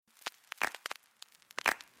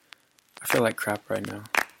feel like crap right now.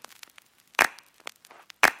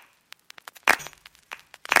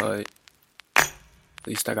 But at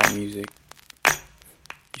least I got music.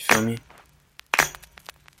 You feel me?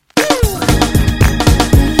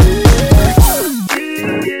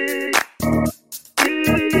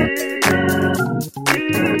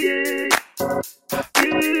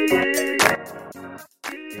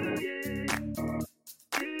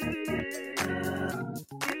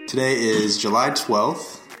 Today is July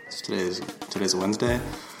 12th. Today's a Wednesday.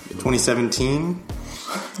 2017.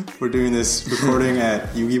 We're doing this recording at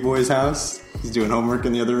Yugi Boy's house. He's doing homework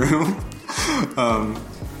in the other room.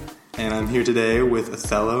 And I'm here today with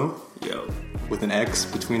Othello. Yo. With an X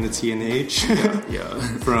between the T and the H. Yeah.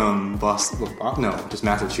 From Boston. No, just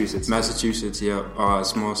Massachusetts. Massachusetts, yeah.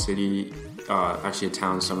 Small city, actually a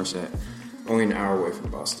town, Somerset. Only an hour away from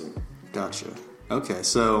Boston. Gotcha. Okay,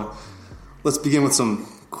 so let's begin with some,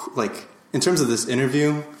 in terms of this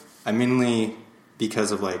interview, I mainly,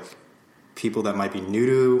 because of, people that might be new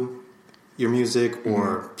to your music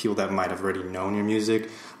or people that might have already known your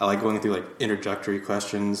music, I like going through, introductory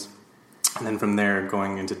questions, and then from there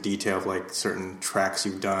going into detail of, certain tracks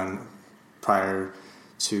you've done prior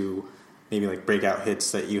to maybe, breakout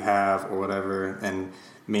hits that you have or whatever, and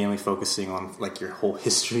mainly focusing on, your whole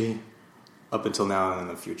history up until now and in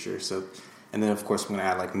the future, so... And then, of course, I'm going to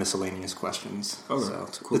add, miscellaneous questions. Okay. So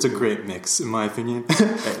cool. It's a great mix, in my opinion.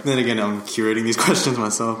 Then again, I'm curating these questions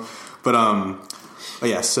myself. But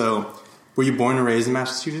yeah, so were you born and raised in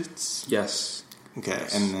Massachusetts? Yes. Okay,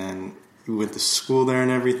 Yes. And then you went to school there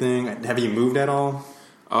and everything. Have you moved at all?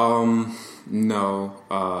 No.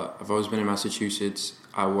 I've always been in Massachusetts.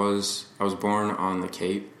 I was born on the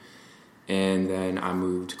Cape, and then I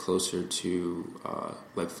moved closer to,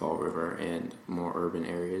 Fall River and more urban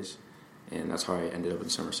areas. And that's how I ended up in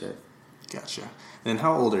Somerset. Gotcha. And then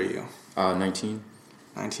how old are you? 19.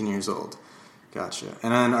 19 years old. Gotcha.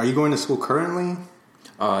 And then are you going to school currently?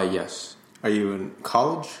 Yes. Are you in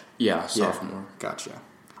college? Yeah, sophomore. Yeah. Gotcha.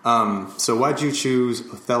 So why'd you choose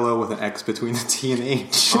Othello with an X between the T and the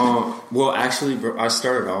H? Well, actually, bro, I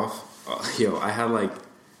started off, I had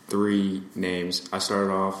 3 names. I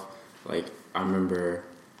started off, I remember,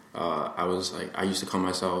 I used to call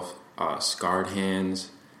myself Scarred Hands.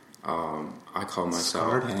 I call myself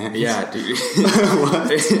Scarred Hands? Yeah, dude.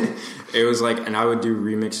 What? It was and I would do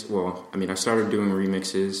remix. Well, I mean, I started doing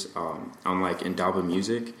remixes on Indaba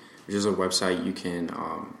Music, which is a website you can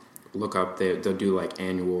look up. They'll do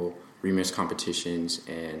annual remix competitions,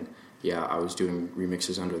 and yeah, I was doing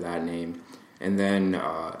remixes under that name. And then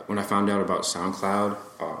when I found out about SoundCloud,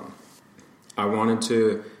 I wanted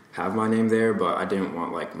to have my name there, but I didn't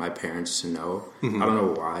want my parents to know. I don't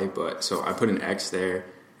know why, but so I put an X there.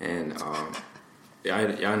 And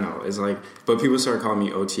I know it's but people started calling me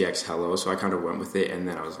OTX Hello, so I kind of went with it, and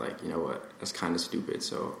then I was like, you know what, that's kind of stupid,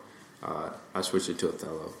 so I switched it to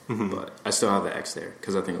Othello, but I still have the X there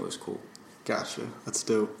because I think it looks cool. Gotcha, that's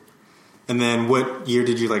dope. And then what year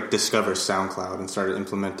did you discover SoundCloud and started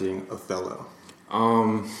implementing Othello?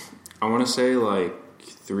 I want to say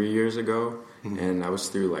 3 years ago, and that was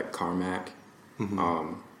through Carmack.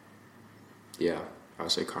 Yeah, I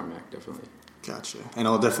would say Carmack definitely. Gotcha. And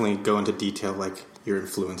I'll definitely go into detail, your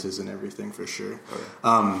influences and everything for sure.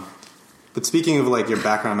 Okay. But speaking of, your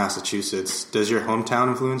background in Massachusetts, does your hometown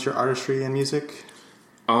influence your artistry and music?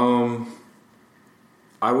 I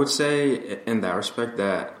would say in that respect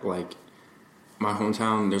that, my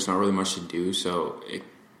hometown, there's not really much to do, so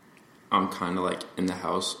I'm kind of, in the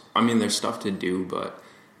house. I mean, there's stuff to do, but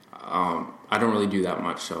I don't really do that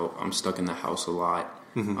much, so I'm stuck in the house a lot.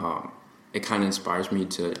 It kind of inspires me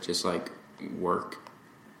to just, work,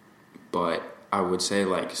 but I would say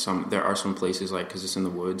there are some places because it's in the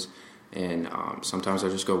woods, and sometimes I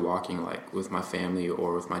just go walking with my family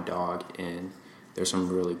or with my dog, and there's some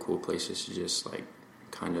really cool places to just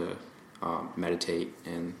kind of meditate,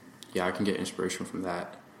 and yeah, I can get inspiration from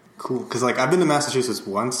that. Cool, because I've been to Massachusetts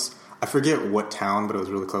once. I forget what town, but it was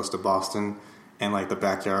really close to Boston, and the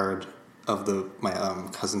backyard of my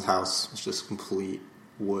cousin's house was just complete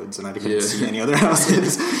woods, and I couldn't see any other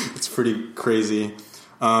houses. It's pretty crazy.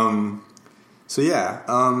 So yeah,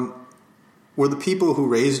 were the people who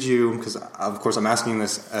raised you, because of course I'm asking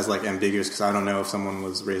this as ambiguous because I don't know if someone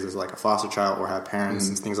was raised as a foster child or had parents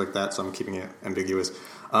and things like that, so I'm keeping it ambiguous.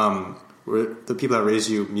 Were the people that raised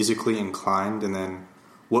you musically inclined, and then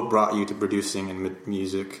what brought you to producing and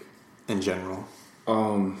music in general?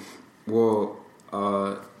 Well,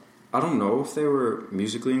 I don't know if they were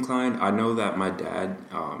musically inclined. I know that my dad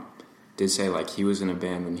did say he was in a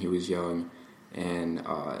band when he was young, and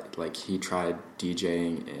he tried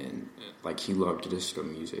DJing, and he loved disco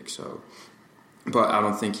music. So but I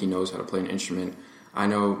don't think he knows how to play an instrument. I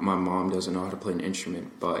know my mom doesn't know how to play an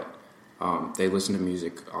instrument, but they listen to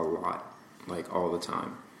music a lot, like all the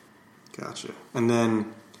time. Gotcha. And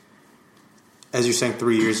then, as you're saying,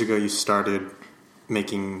 3 years ago you started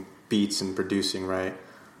making beats and producing, right?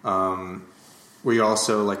 Were you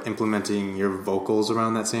also like implementing your vocals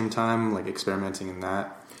around that same time, like experimenting in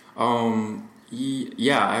that?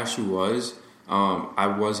 Yeah, I actually was. I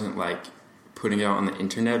wasn't like putting it out on the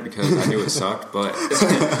internet because I knew it sucked, but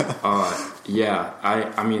yeah,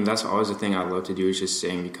 I mean that's always the thing I love to do is just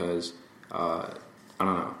sing because I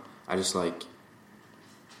don't know, I just like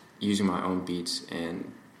using my own beats,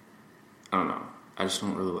 and I don't know, I just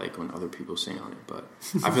don't really like when other people sing on it, but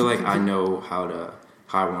I feel like I know how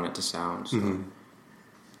I want it to sound. So.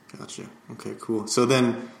 Mm-hmm. Gotcha. Okay, cool. So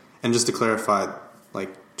then, and just to clarify,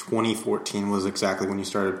 like 2014 was exactly when you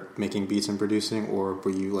started making beats and producing, or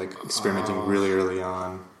were you like experimenting really early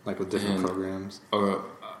on, like with different programs?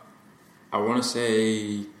 I want to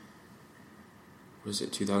say, what is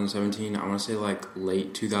it, 2017? I want to say like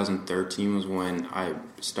late 2013 was when I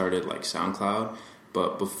started like SoundCloud,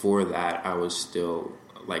 but before that I was still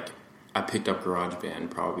like, I picked up GarageBand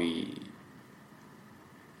probably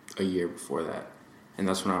a year before that, and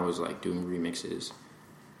that's when I was like doing remixes.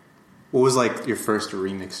 What was like your first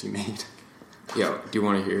remix you made? Yo, do you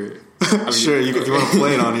want to hear it? I mean, sure, if you want to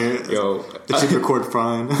play it on here. Yo, the chip record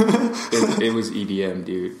fine. it was EDM,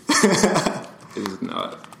 dude. It was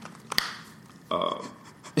not.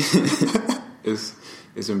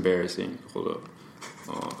 It's embarrassing. Hold up.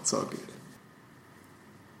 It's all good.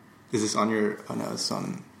 Is this on your? Oh no, it's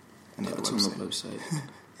on another website. It's on the website.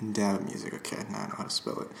 Endava Music. Okay, now I know how to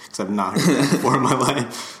spell it because I've not heard that before in my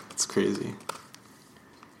life. That's crazy.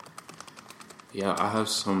 Yeah, I have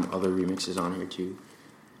some other remixes on here too.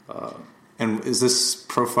 And is this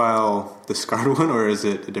profile the scarred one, or is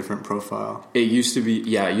it a different profile? It used to be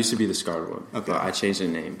the scarred one. Okay. But I changed the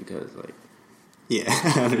name because like. Yeah,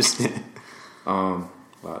 I understand. Wow,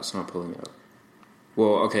 it's not pulling up.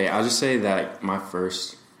 Well, okay, I'll just say that my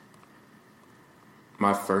first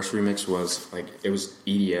remix was like, it was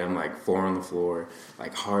EDM, like 4 on the floor,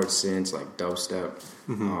 like hard synths, like dubstep.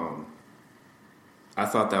 Mm-hmm. I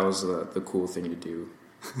thought that was the cool thing to do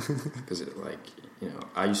because it, like, you know,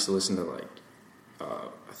 I used to listen to like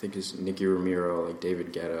I think it's Nicky Romero, like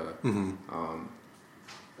David Guetta, mm-hmm.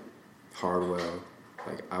 Hardwell.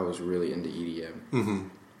 Like I was really into EDM, mm-hmm.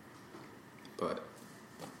 but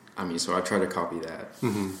I mean, so I tried to copy that.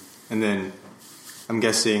 Mm-hmm. And then I'm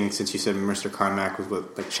guessing since you said Mr. Carmack was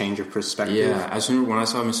what, like change of perspective. Yeah, as soon when I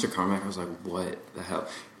saw Mr. Carmack, I was like, what the hell?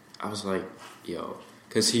 I was like, yo.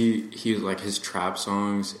 Because he was like his trap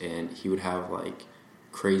songs, and he would have like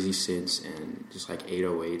crazy synths and just like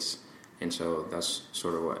 808s, and so that's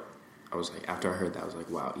sort of what I was like. After I heard that, I was like,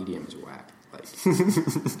 wow, EDM is whack. Like,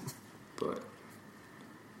 but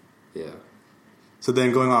yeah. So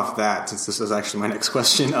then, going off that, since this is actually my next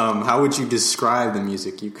question, how would you describe the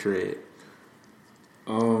music you create?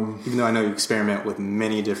 Even though I know you experiment with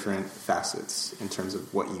many different facets in terms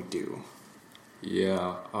of what you do.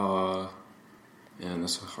 Yeah. Man,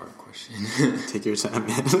 that's a hard question. Take your time,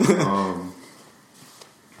 man.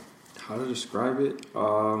 How to describe it?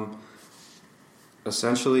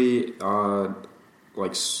 Essentially,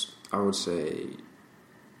 like I would say,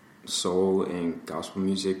 soul and gospel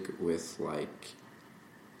music with like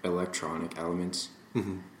electronic elements.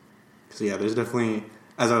 Mm-hmm. So yeah, there's definitely,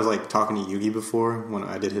 as I was like talking to Yugi before when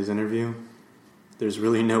I did his interview, there's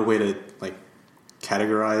really no way to like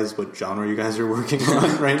categorize what genre you guys are working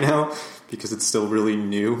on right now because it's still really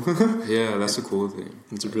new. Yeah, that's a cool thing.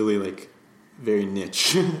 It's really like very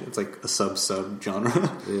niche. It's like a sub genre.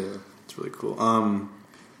 Yeah, it's really cool.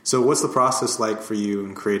 So what's the process like for you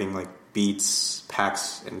in creating like beats,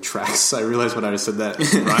 packs, and tracks? I realized when I just said that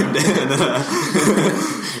rhymed it. And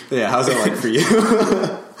then, yeah, how's that like for you?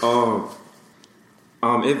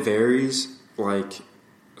 It varies. Like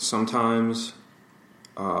sometimes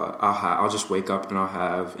I'll just wake up and I'll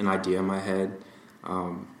have an idea in my head.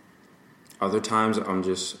 Other times I'm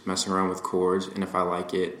just messing around with chords, and if I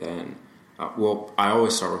like it, then I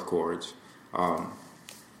always start with chords,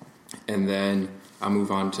 and then I move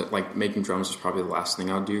on to like making drums is probably the last thing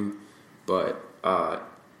I'll do, but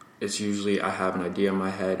it's usually I have an idea in my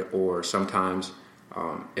head, or sometimes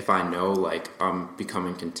if I know like I'm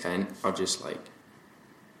becoming content, I'll just like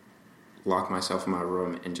lock myself in my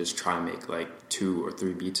room and just try and make like 2 or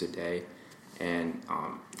 3 beats a day, and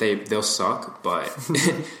they'll suck, but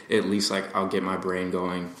at least like I'll get my brain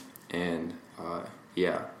going, and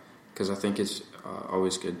yeah, because I think it's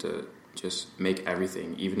always good to just make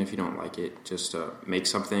everything, even if you don't like it, just make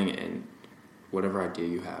something and whatever idea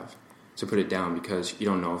you have. to put it down because you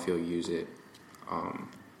don't know if you'll use it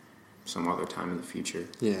some other time in the future.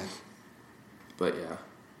 Yeah. But yeah,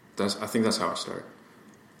 I think that's how I start.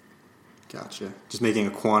 Gotcha. Just making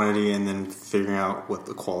a quantity and then figuring out what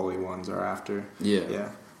the quality ones are after. Yeah.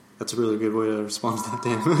 Yeah. That's a really good way to respond to that,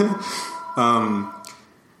 Dan.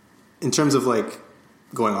 In terms of like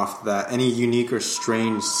going off of that, any unique or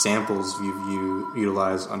strange samples you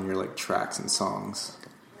utilize on your like tracks and songs?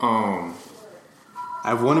 I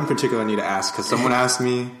have one in particular I need to ask because someone asked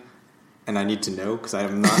me, and I need to know because I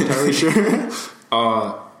am not entirely sure.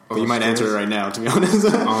 But you might answer it right now, to be honest.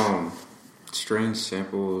 Strange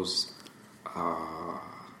samples,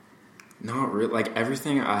 not really. Like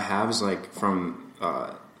everything I have is like from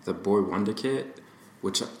the Boy Wonder kit,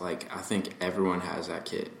 which like I think everyone has that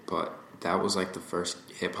kit, but that was like the first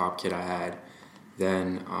hip hop kit I had.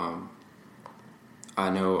 Then I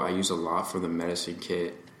know I use a lot for the Medicine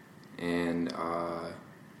kit and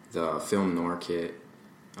the Film Noir kit,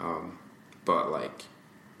 but like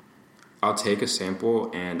I'll take a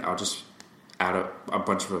sample and I'll just add a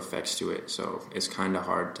bunch of effects to it. So it's kind of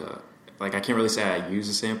hard to like. I can't really say I use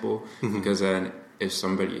a sample because then if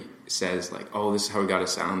somebody says like, "Oh, this is how we got a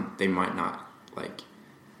sound," they might not like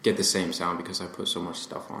get the same sound because I put so much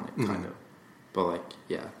stuff on it, kind of. But like,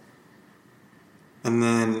 yeah. And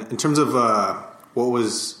then in terms of what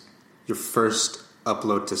was your first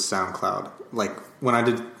upload to SoundCloud? Like when I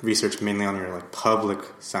did research mainly on your like public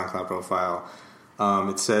SoundCloud profile,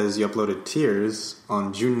 it says you uploaded Tears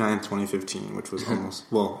on June 9th, 2015, which was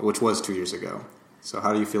which was 2 years ago. So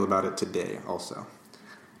how do you feel about it today also?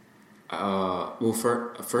 Well,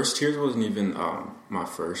 first Tears wasn't even my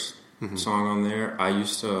first song on there. I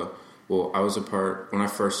used to, I was a part, when I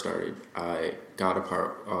first started, I got a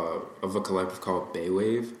part of a collective called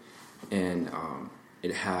Baywave, and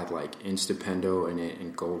it had like Instapendo in it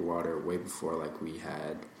and Goldwater way before like we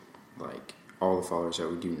had like all the followers that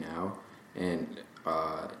we do now. And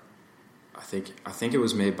I think it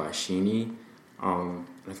was made by Sheeny. I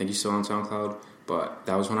think he's still on SoundCloud, but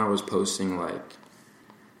that was when I was posting like,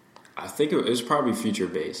 I think it was probably future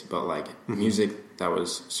based, but like music that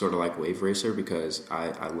was sort of like Wave Racer because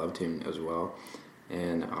I loved him as well.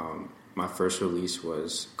 And my first release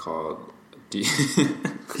was called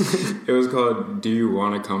it was called "Do You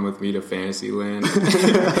Want to Come With Me to Fantasyland?"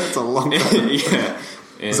 That's a long time. Yeah.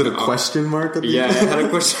 And, was it a question mark at the end? Yeah, it had a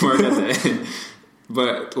question mark at the end.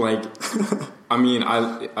 But like, I mean,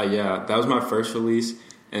 that was my first release,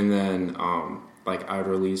 and then like I would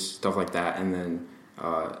release stuff like that, and then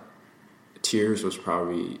Tears was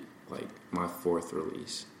probably like my fourth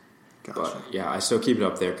release. Gotcha. But yeah, I still keep it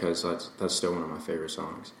up there because that's still one of my favorite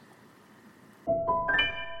songs.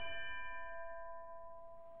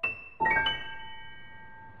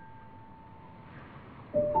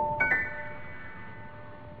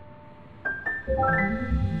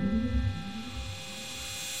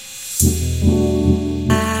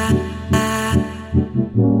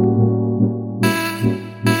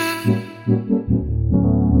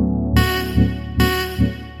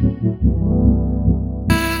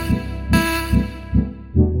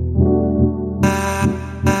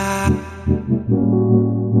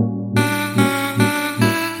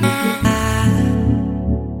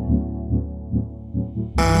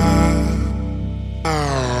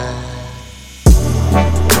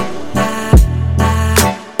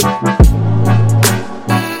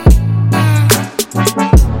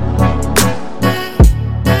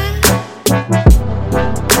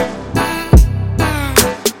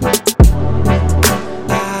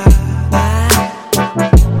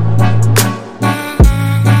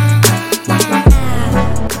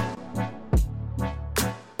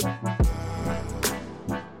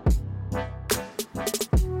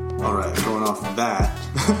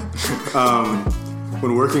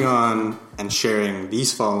 When working on and sharing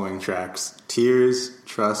these following tracks, Tears,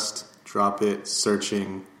 Trust, Drop It,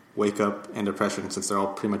 Searching, Wake Up, and Depression, since they're all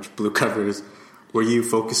pretty much blue covers, were you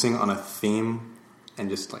focusing on a theme? And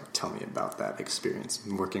just like tell me about that experience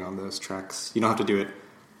working on those tracks. You don't have to do it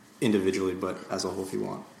individually, but as a whole if you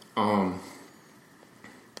want. I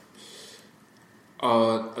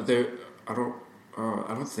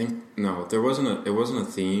don't think it wasn't a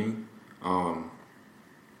theme.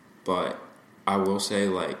 But I will say,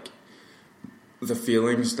 like, the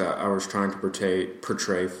feelings that I was trying to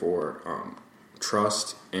portray for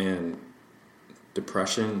Trust and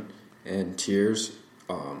Depression and Tears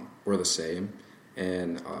were the same.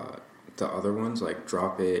 And the other ones, like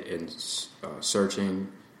Drop It and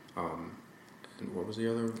Searching, and what was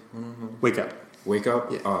the other one? Wake Up. Wake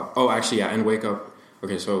Up? Yeah. And Wake Up.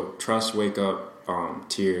 Okay, so Trust, Wake Up,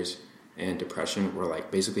 Tears, and Depression were,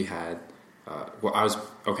 like, basically had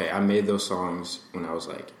I made those songs when I was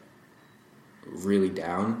like really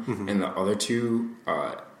down, and the other two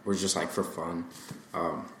were just like for fun.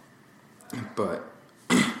 But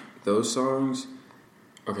those songs,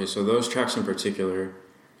 okay, so those tracks in particular,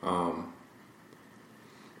 I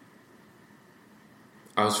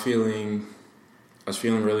was feeling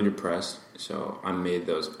really depressed, so I made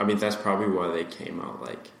those. I mean, that's probably why they came out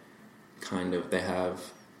like kind of. They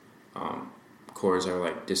have chords that are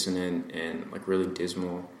like dissonant and like really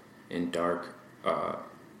dismal and dark.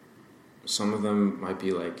 Some of them might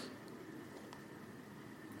be like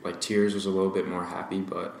Tears was a little bit more happy,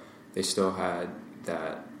 but they still had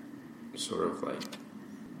that sort of like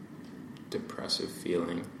depressive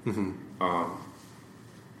feeling.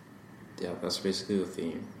 Yeah, that's basically the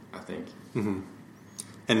theme, I think.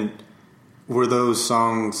 And were those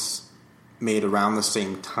songs made around the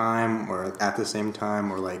same time or at the same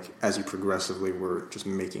time, or like as you progressively were just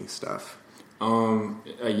making stuff?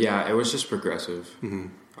 Yeah, it was just progressive.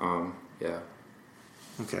 Yeah.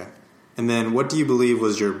 Okay. And then what do you believe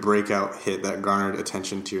was your breakout hit that garnered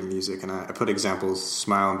attention to your music? And I put examples,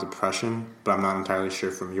 Smile and Depression, but I'm not entirely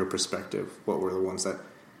sure from your perspective what were the ones that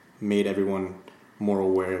made everyone more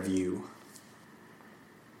aware of you.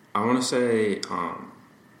 I want to say, wow,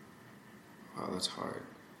 that's hard.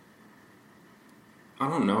 I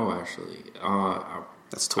don't know, actually.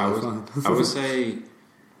 That's totally fun. I would say,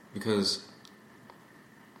 because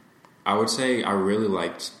I would say I really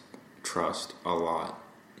liked Trust a lot.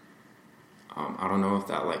 I don't know if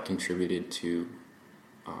that like contributed to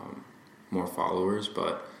more followers,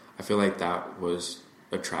 but I feel like that was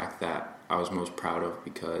a track that I was most proud of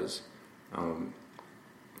because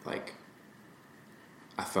like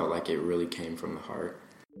I felt like it really came from the heart.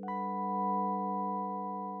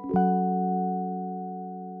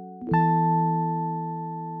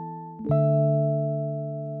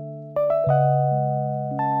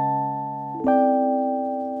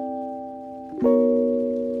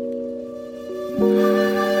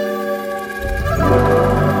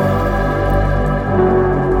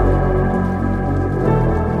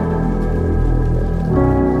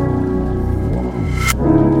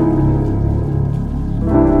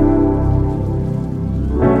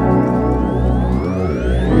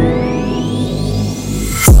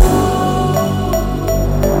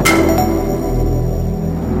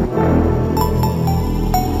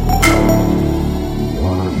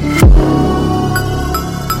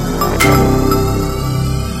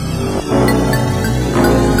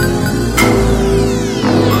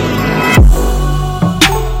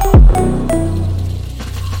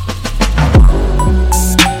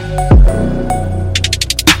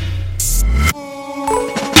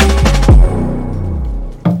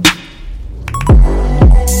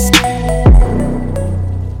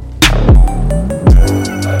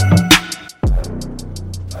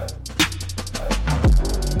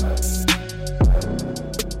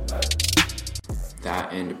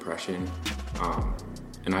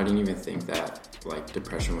 And I didn't even think that like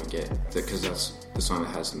Depression would get, because that's the song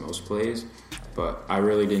that has the most plays, but I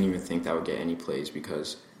really didn't even think that would get any plays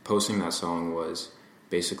because posting that song was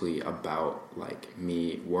basically about like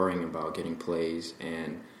me worrying about getting plays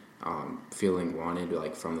and feeling wanted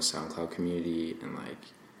like from the SoundCloud community and like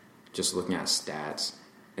just looking at stats.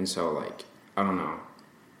 And so like I don't know,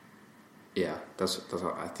 yeah, that's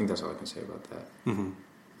all, I think that's all I can say about that.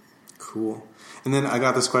 Cool. And then I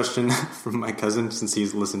got this question from my cousin, since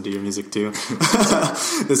he's listened to your music too.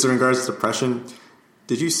 This in regards to Depression.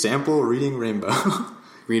 Did you sample Reading Rainbow?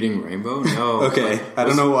 Reading Rainbow? No. Okay. I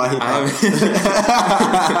don't know why he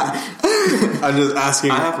I'm just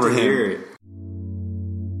asking for him. Hear it.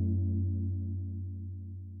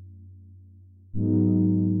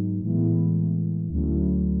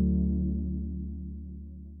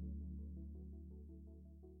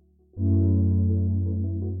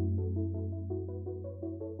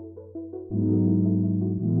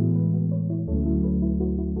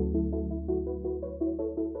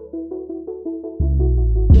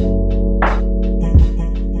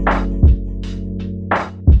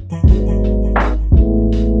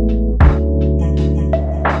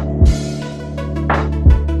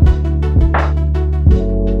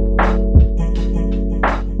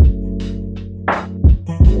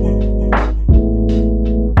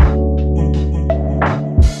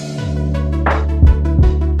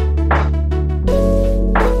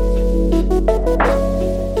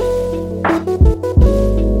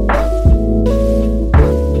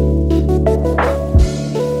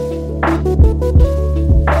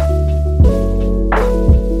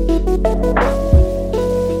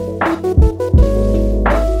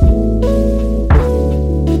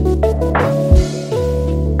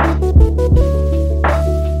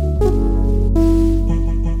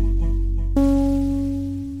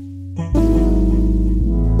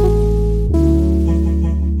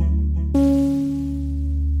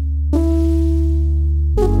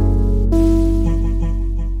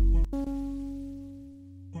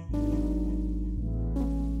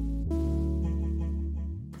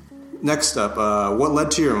 Next up, what led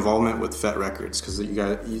to your involvement with Fett Records? Because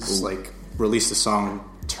you just like released the song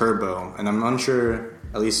Turbo, and I'm unsure,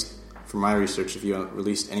 at least from my research, if you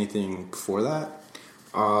released anything before that.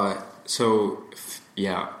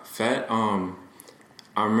 Fett. I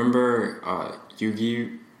remember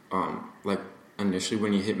Yugi. Like initially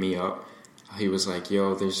when he hit me up, he was like,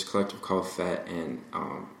 "Yo, there's a collective called Fett," and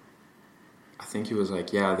I think he was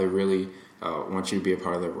like, "Yeah, they really want you to be a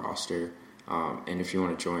part of their roster." And if you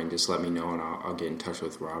want to join, just let me know and I'll get in touch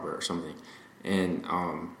with Robert or something. And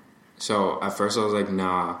so at first I was like,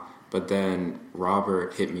 nah. But then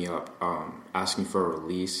Robert hit me up asking for a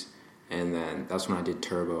release. And then that's when I did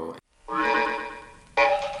Turbo.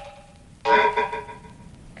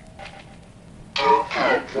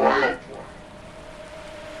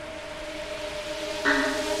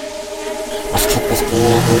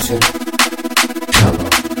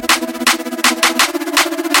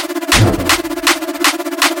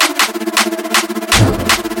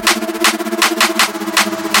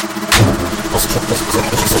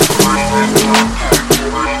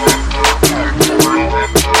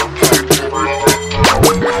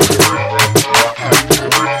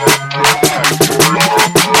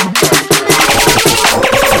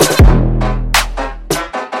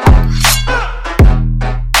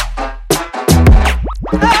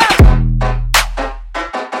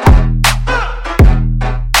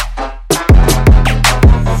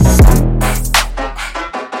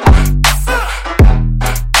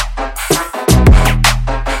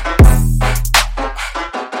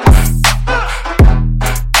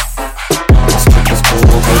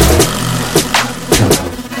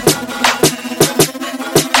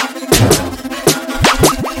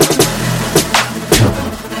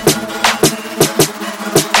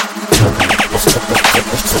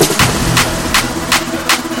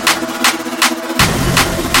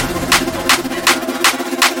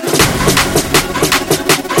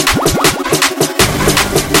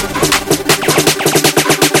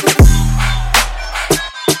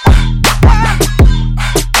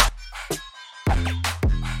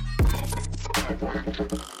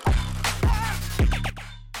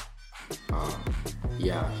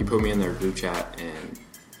 He put me in their group chat, and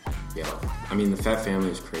I mean, the Fett family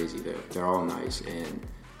is crazy. They're all nice, and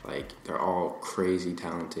like they're all crazy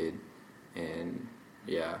talented, and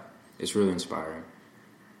it's really inspiring.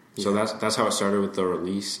 Yeah. So that's how it started with the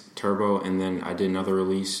release Turbo, and then I did another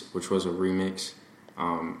release which was a remix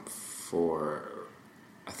for,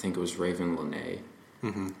 I think it was Raven Lene,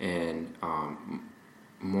 and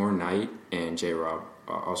More Night and J Rob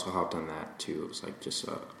also hopped on that too. It was like just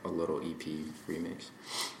a little EP remix.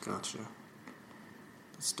 Gotcha.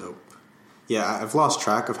 That's dope. Yeah, I've lost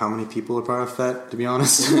track of how many people are part of Fett, to be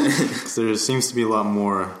honest. Because there seems to be a lot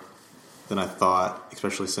more than I thought,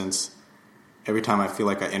 especially since every time I feel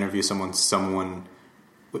like I interview someone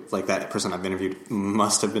like that person I've interviewed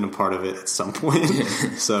must have been a part of it at some point.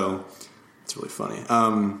 So it's really funny.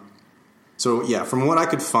 From what I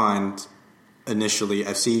could find initially,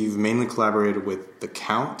 I see you've mainly collaborated with The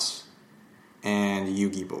Count and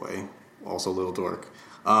Yugi Boy, also Little Dork.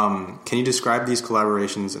 Can you describe these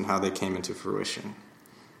collaborations and how they came into fruition?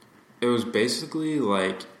 It was basically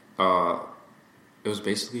like,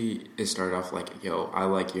 it started off like, yo, I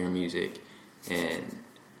like your music and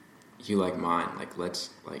you like mine. Like,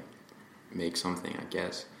 let's like make something, I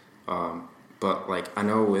guess. But like, I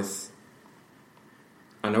know with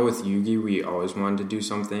Yugi, we always wanted to do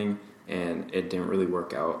something, and it didn't really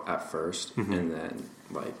work out at first. And then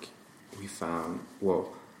like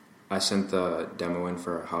I sent the demo in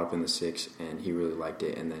for Hot Up in the Six, and he really liked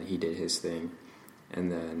it, and then he did his thing. And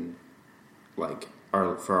then, like,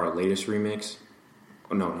 for our latest remix,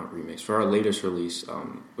 for our latest release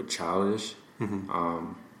with Childish,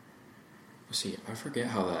 let's see, I forget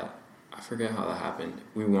how that happened.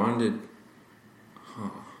 We wanted,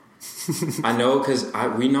 I know, because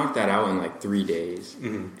we knocked that out in like 3 days,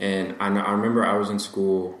 and I remember I was in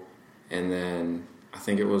school, and then I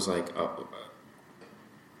think it was like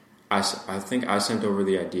I think I sent over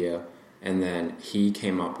the idea, and then he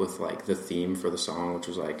came up with like the theme for the song, which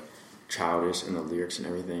was like Childish and the lyrics and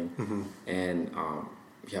everything. And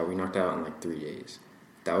we knocked out in like 3 days.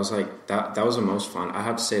 That was like that was the most fun. I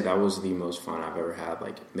have to say that was the most fun I've ever had,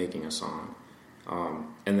 like making a song.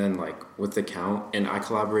 And then like with The Count, and I've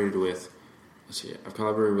collaborated with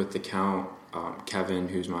The Count, Kevin,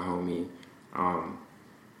 who's my homie.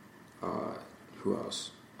 Who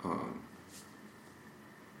else?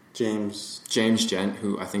 James Gent,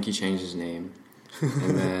 who I think he changed his name.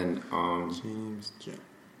 And then James Gent.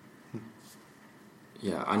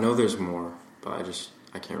 Yeah, I know there's more, but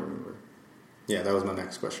I can't remember. Yeah, that was my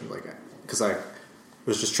next question. Like, because I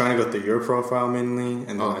was just trying to go through your profile mainly,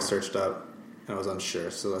 and then I searched up and I was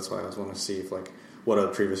unsure, so that's why I was wanting to see if like what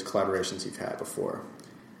other previous collaborations you've had before.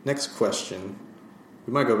 Next question.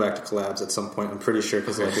 We might go back to collabs at some point, I'm pretty sure,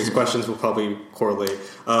 because like these questions will probably correlate.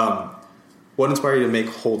 What inspired you to make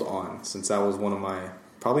Hold On, since that was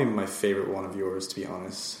probably my favorite one of yours, to be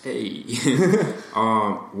honest? Hey.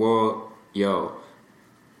 Well,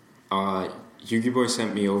 Yugi Boy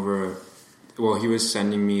sent me over, he was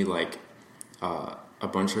sending me like a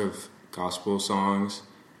bunch of gospel songs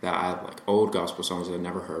that I had, like old gospel songs that I'd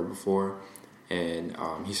never heard before, and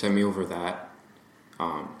he sent me over that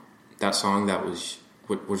song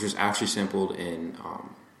which was actually sampled in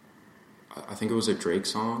I think it was a Drake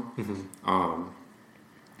song.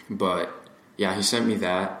 But yeah, he sent me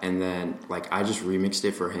that, and then like I just remixed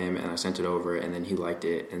it for him and I sent it over, and then he liked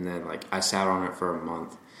it, and then like I sat on it for a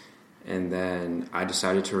month, and then I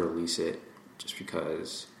decided to release it just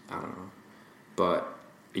because I don't know. But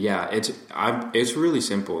yeah, it's really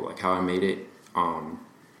simple like how I made it,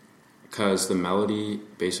 because the melody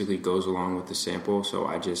basically goes along with the sample, so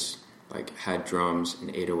I just like had drums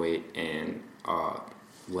and 808 and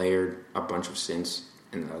layered a bunch of synths,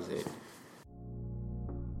 and that was it.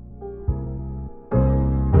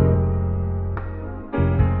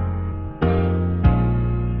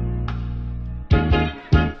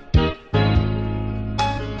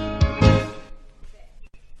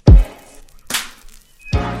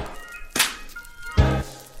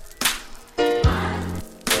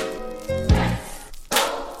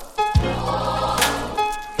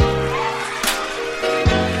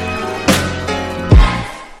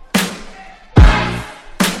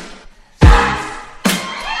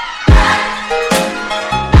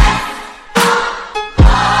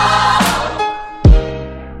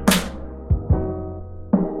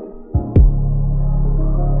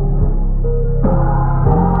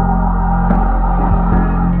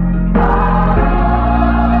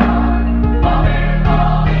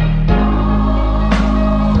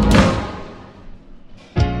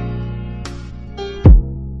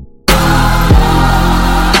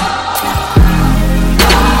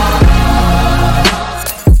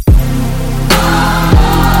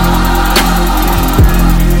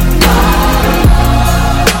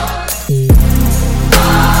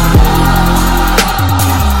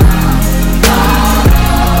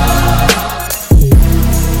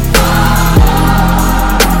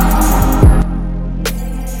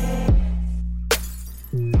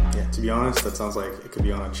 That sounds like it could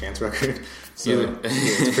be on a Chance record. So yeah,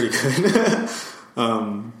 it's pretty good.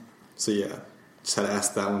 So yeah, just had to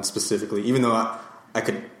ask that one specifically, even though I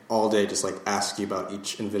could all day just like ask you about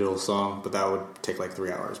each individual song, but that would take like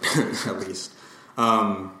 3 hours probably, at least.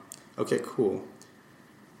 Okay, cool.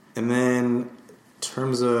 And then in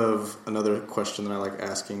terms of another question that I like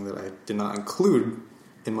asking that I did not include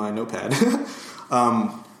in my notepad,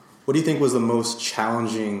 what do you think was the most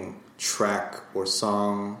challenging track or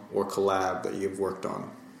song or collab that you've worked on,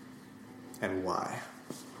 and why?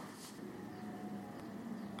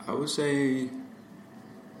 I would say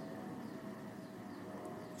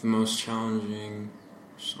the most challenging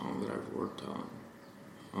song that I've worked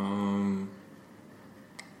on.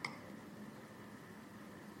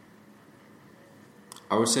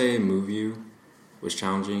 I would say Move You was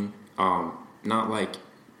challenging. Not like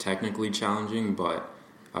technically challenging, but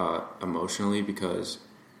emotionally, because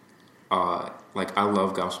like I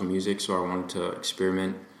love gospel music, so I wanted to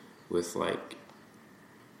experiment with like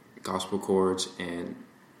gospel chords and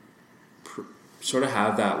sort of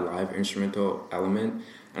have that live instrumental element,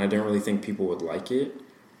 and I didn't really think people would like it,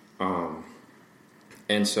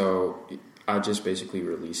 and so I just basically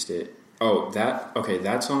released it.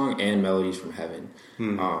 That song and Melodies from Heaven,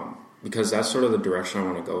 because that's sort of the direction I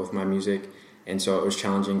want to go with my music, and so it was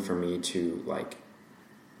challenging for me to like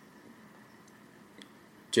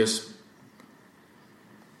just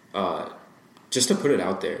to put it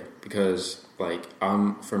out there, because like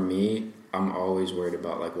I'm always worried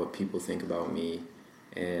about like what people think about me,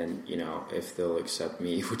 and you know, if they'll accept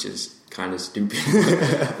me, which is kind of stupid.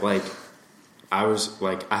 Like I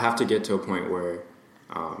have to get to a point where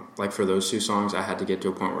like for those two songs I had to get to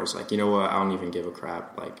a point where it's like, you know what, I don't even give a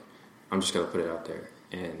crap, like I'm just gonna put it out there.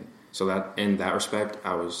 And so that in that respect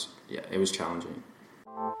it was challenging.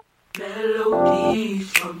 Melodies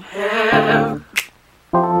from heaven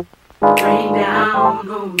rain down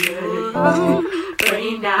on me,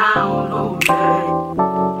 rain down on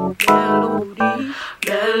me.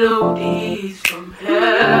 Melodies from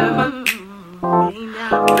heaven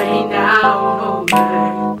rain down on me,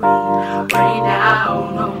 rain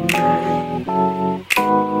down on me.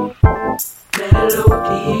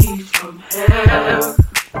 Melodies from heaven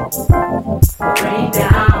rain down.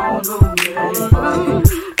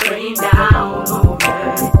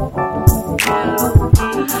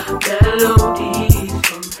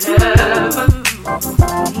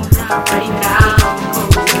 Rain down on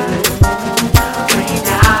earth. Rain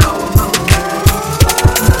down on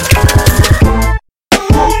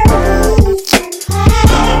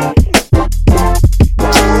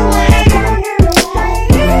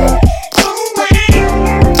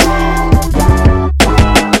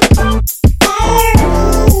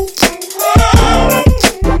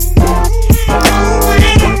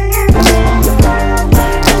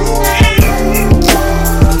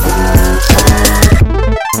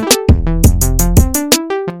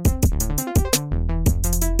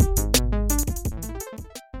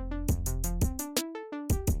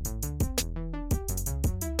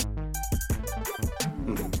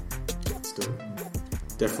Still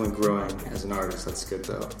definitely growing as an artist. That's good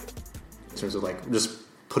though. In terms of like just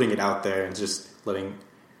putting it out there and just letting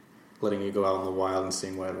it go out in the wild and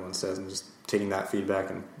seeing what everyone says and just taking that feedback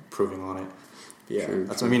and improving on it. Yeah, True.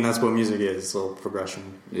 I mean that's what music is. It's a little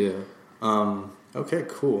progression. Yeah. Okay,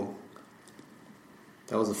 cool.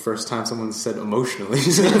 That was the first time someone said emotionally.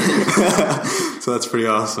 So that's pretty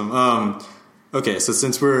awesome. Okay, so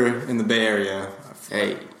since we're in the Bay Area,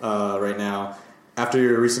 Hey. right now, after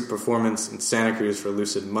your recent performance in Santa Cruz for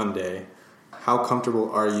Lucid Monday, how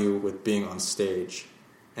comfortable are you with being on stage?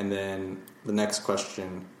 And then the next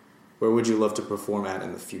question, where would you love to perform at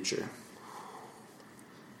in the future?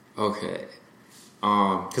 Okay.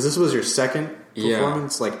 Because this was your second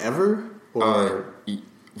performance, like ever, or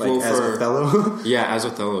like as Othello? Yeah, as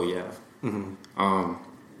Othello. Yeah. Mm-hmm.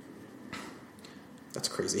 That's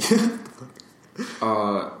crazy.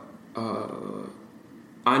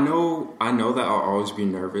 I know that I'll always be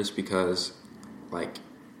nervous because, like,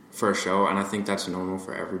 for a show, and I think that's normal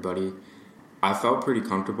for everybody. I felt pretty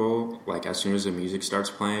comfortable, like, as soon as the music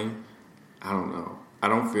starts playing. I don't know.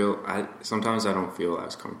 Sometimes I don't feel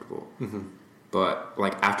as comfortable. Mm-hmm. But,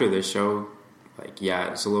 like, after this show, like,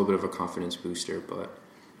 yeah, it's a little bit of a confidence booster, but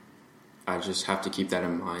I just have to keep that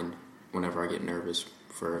in mind whenever I get nervous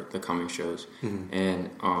for the coming shows. Mm-hmm. And,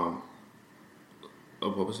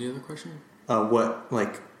 what was the other question? What,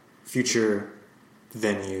 like, future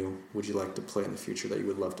venue would you like to play in the future that you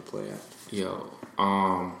would love to play at?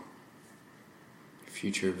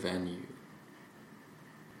 Future venue.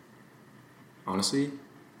 Honestly,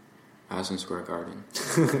 Madison Square Garden.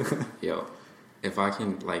 If I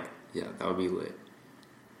can, like, yeah, that would be lit.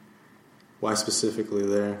 Why specifically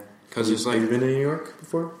there? Because it's like, have you been to New York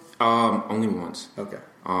before? Only once. Okay.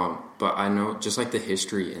 But I know just like the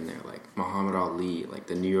history in there, like Muhammad Ali, like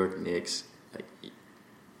the New York Knicks, like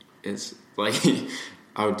it's like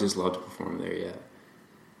I would just love to perform there, yeah,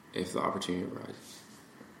 if the opportunity arises.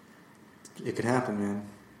 It could happen, man.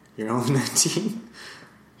 You're only 19.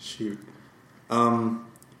 Shoot.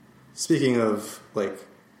 Speaking of like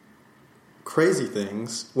crazy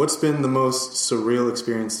things, what's been the most surreal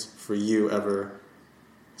experience for you ever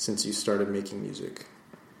since you started making music?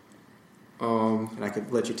 And I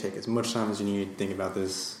could let you take as much time as you need to think about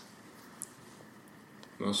this.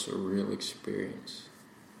 Most surreal experience.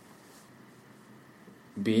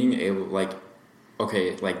 Being able, like,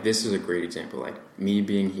 okay, like, this is a great example. Like, me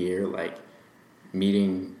being here, like,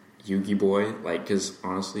 meeting Yugi Boy, like, because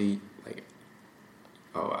honestly, like,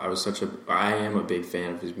 I am a big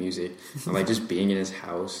fan of his music. And, like, just being in his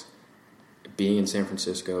house, being in San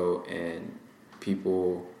Francisco, and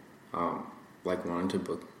people, like, wanting to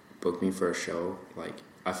book me for a show, like,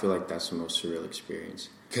 I feel like that's the most surreal experience.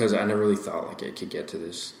 Because I never really thought, like, it could get to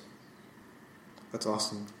this. That's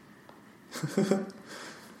awesome.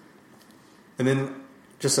 And then,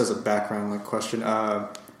 just as a background, like, question,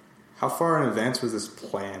 how far in advance was this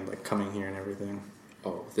planned, like, coming here and everything?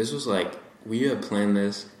 Oh, this was, like, we had planned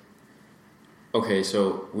this. Okay,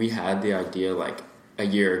 so we had the idea, like, a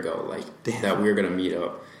year ago, like, Damn. that we were going to meet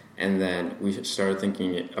up. And then we started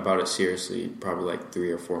thinking about it seriously probably like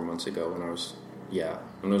 3 or 4 months ago when it was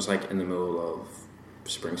like in the middle of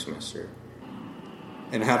spring semester.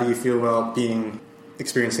 And how do you feel about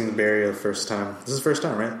experiencing the Bay Area the first time? This is the first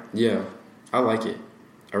time, right? Yeah, I like it.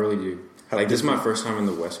 I really do. How like, this is my different? first time in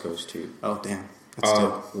the West Coast, too. Oh, damn. That's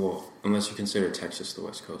dope. Well, unless you consider Texas the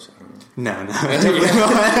West Coast, I don't know. No.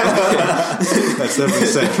 That's definitely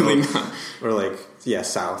central. Definitely not. Or like, yeah,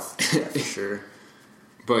 south. Yeah, for sure.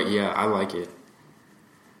 But yeah, I like it.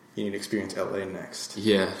 You need to experience LA next.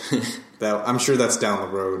 Yeah. I'm sure that's down the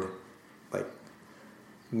road. Like,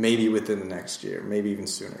 maybe within the next year. Maybe even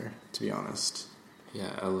sooner, to be honest.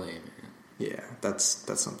 Yeah, LA, man. Yeah, that's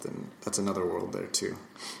something. That's another world there, too.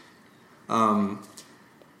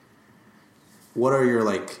 What are your,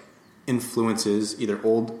 like, influences, either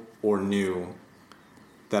old or new,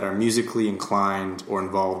 that are musically inclined or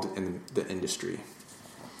involved in the industry?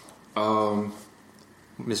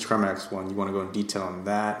 Mr. Carmack's one. You want to go in detail on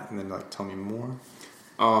that, and then like tell me more?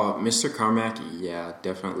 Mr. Carmack, yeah,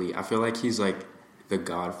 definitely. I feel like he's like the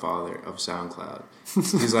godfather of SoundCloud.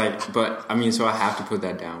 He's like, but I mean, so I have to put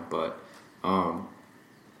that down. But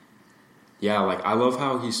yeah, like I love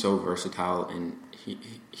how he's so versatile, and he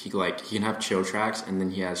can have chill tracks, and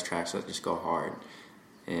then he has tracks that just go hard.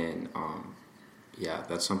 And yeah,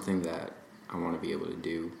 that's something that I want to be able to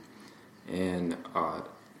do. And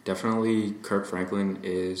definitely Kirk Franklin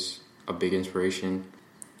is a big inspiration.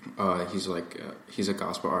 He's a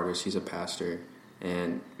gospel artist, he's a pastor,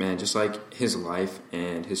 and man, just like his life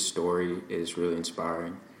and his story is really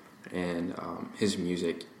inspiring, and his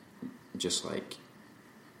music just like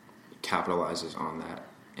capitalizes on that.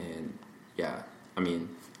 And yeah, I mean,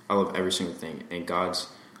 I love every single thing. And God's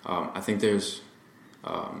I think there's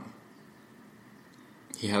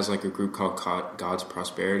he has like a group called God's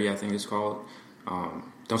Prosperity, I think it's called.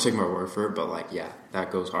 Don't take my word for it, but like, yeah, that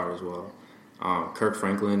goes hard as well. Kirk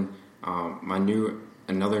Franklin,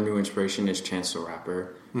 another new inspiration is Chance the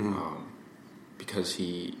Rapper, because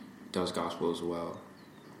he does gospel as well.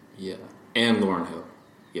 Yeah, and Lauryn Hill.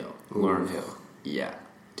 Lauryn Hill. Yeah,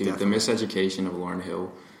 dude, definitely. The Miseducation of Lauryn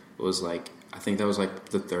Hill was like, I think that was like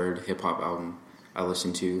the third hip hop album I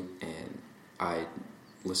listened to, and I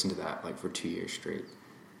listened to that like for 2 years straight.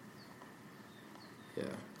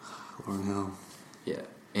 Yeah, Lauryn Hill. Yeah,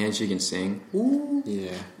 and she can sing. Ooh.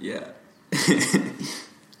 Yeah. Yeah.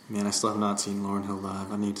 Man, I still have not seen Lauryn Hill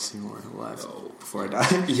live. I need to see Lauryn Hill live before I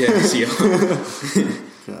die. Yes,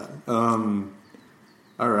 God.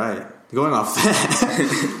 All right. Going off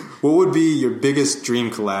that, what would be your biggest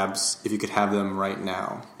dream collabs if you could have them right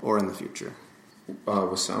now or in the future? With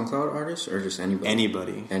SoundCloud artists or just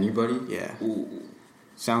anybody? Anybody? Yeah. Ooh.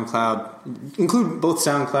 SoundCloud, include both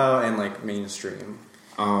SoundCloud and like mainstream,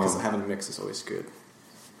 because having a mix is always good.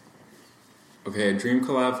 Okay, a dream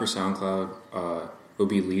collab for SoundCloud would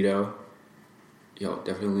be Lido. Yo,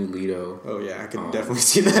 definitely Lido. Oh yeah, I could definitely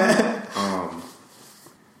see that.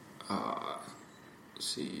 Let's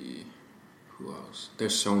see, who else?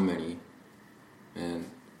 There's so many, and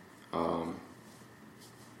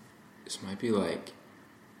this might be like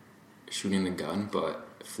shooting the gun, but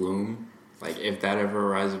Flume. Like, if that ever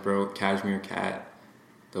arises, bro, Cashmere Cat,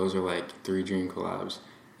 those are like 3 dream collabs.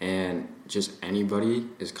 And just anybody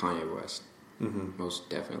is Kanye West. Mm-hmm. Most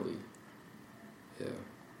definitely. Yeah.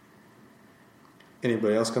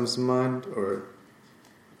 Anybody else comes to mind, or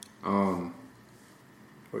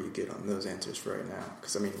you get on those answers for right now?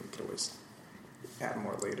 Because, I mean, we could always add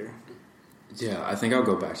more later. Yeah, I think I'll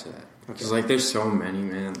go back to that. Because, like, there's so many,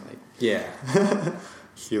 man. Like, yeah.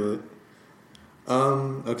 Feel it.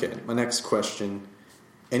 Okay, my next question.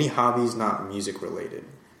 Any hobbies not music related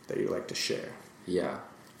that you'd like to share? Yeah.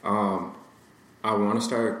 I want to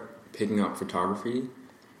start picking up photography.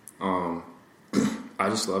 I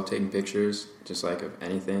just love taking pictures, just like of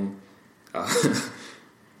anything. I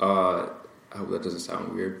hope that doesn't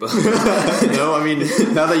sound weird, but no, I mean,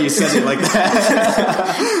 now that you said it like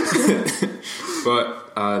that.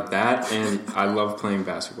 But that, and I love playing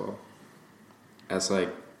basketball. That's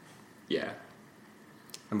like, yeah.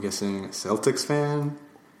 I'm guessing Celtics fan?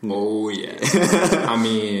 Oh, yeah. I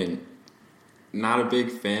mean, not a big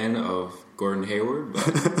fan of Gordon Hayward, but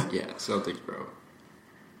yeah, Celtics, bro.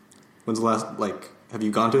 When's the last, have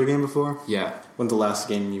you gone to a game before? Yeah. When's the last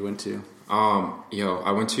game you went to?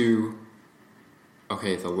 I went to,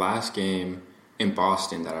 the last game in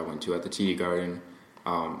Boston that I went to at the TD Garden,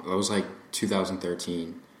 that was like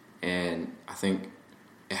 2013, and I think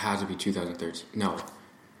it had to be 2013. No,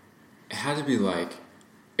 it had to be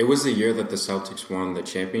it was the year that the Celtics won the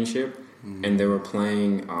championship, and they were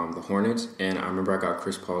playing the Hornets, and I remember I got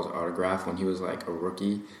Chris Paul's autograph when he was like a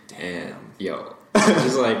rookie. Damn. And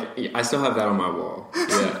just I still have that on my wall.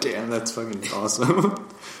 Yeah. Damn, that's fucking awesome.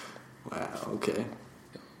 Wow, okay.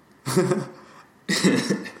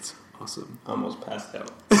 That's awesome. Almost passed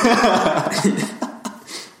out.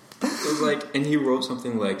 It was and he wrote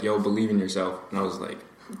something like, "Yo, believe in yourself," and I was like,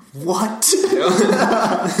 "What?"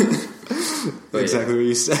 Exactly what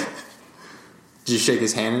you said. Did you shake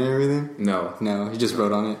his hand and everything? No, he just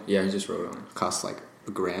wrote on it. Yeah, he just wrote on it. Costs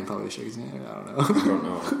 $1,000 probably to shake his hand. I don't know. I don't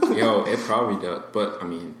know. Yo, it probably does, but I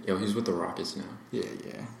mean, he's with the Rockets now. Yeah.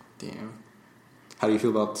 Damn. How do you feel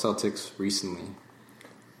about the Celtics recently?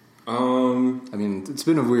 I mean, it's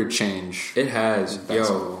been a weird change. It has.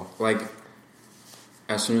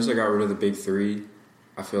 As soon as I got rid of the big three,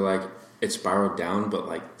 I feel like it spiraled down, but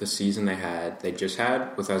the season they just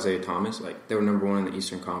had with Isaiah Thomas, they were number 1 in the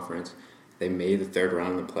Eastern Conference. They made the 3rd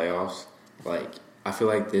round of the playoffs. I feel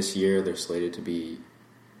like this year they're slated to be,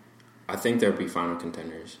 I think they'll be final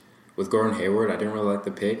contenders. with Gordon Hayward, I didn't really like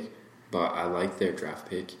the pick, but I like their draft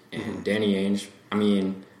pick. And Danny Ainge, I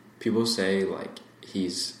mean, people say like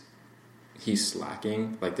he's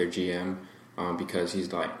slacking, like their GM, because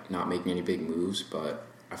he's like not making any big moves, but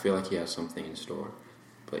I feel like he has something in store.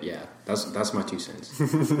 But yeah, that's my 2 cents.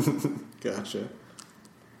 Gotcha.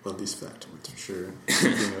 Love these factoids for sure.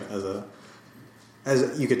 You know,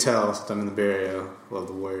 as you could tell, since I'm in the Bay Area, I love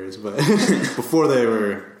the Warriors, but before they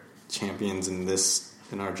were champions in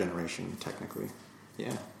our generation, technically.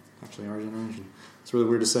 Yeah, actually our generation. It's really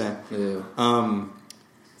weird to say. Yeah.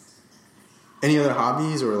 Any other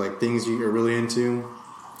hobbies or like things you're really into?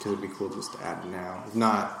 Because it'd be cool just to add it now. If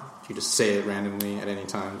not, you just say it randomly at any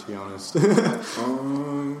time, to be honest.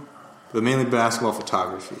 But mainly basketball,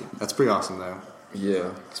 photography. That's pretty awesome, though.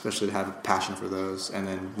 Yeah. Especially to have a passion for those and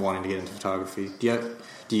then wanting to get into photography.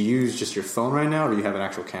 Do you use just your phone right now, or do you have an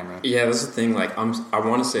actual camera? Yeah, that's the thing. Like, I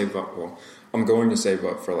want to save up. Well, I'm going to save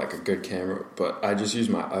up for like a good camera, but I just use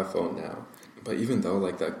my iPhone now. But even though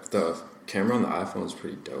like the camera on the iPhone is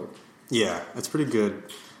pretty dope. Yeah, it's pretty good.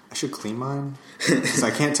 I should clean mine because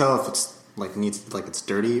I can't tell if it's like it's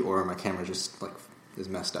dirty or my camera just like is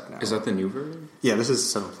messed up now. Is that the new version? Yeah, this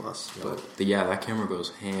is 7 Plus. But that camera goes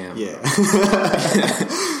ham. Yeah.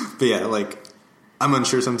 But yeah, like I'm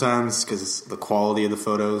unsure sometimes because the quality of the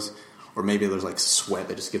photos, or maybe there's like sweat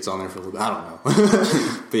that just gets on there for a little bit. I don't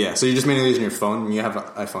know. But yeah, so you're just mainly using your phone, and you have an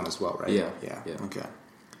iPhone as well, right? Yeah. Okay,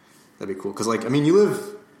 that'd be cool. Because like, I mean, you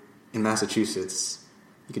live in Massachusetts.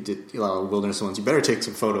 You could do a lot of wilderness ones. You better take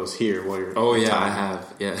some photos here while you're. Oh yeah, I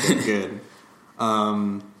have. Yeah. Good.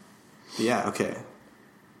 Yeah. Okay.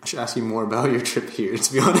 I should ask you more about your trip here,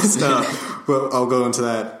 to be honest. But I'll go into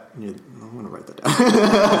that. I'm going to write that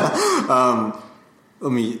down.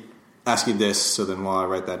 Let me ask you this, so then while I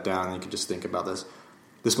write that down, you can just think about this.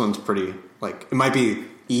 This one's pretty, like, it might be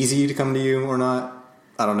easy to come to you or not.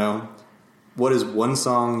 I don't know. What is one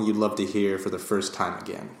song you'd love to hear for the first time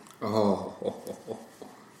again? Oh.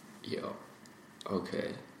 Yo.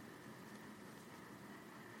 Okay.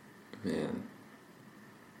 Man.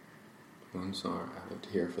 One song I would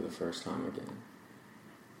hear for the first time again.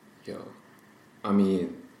 Yo. I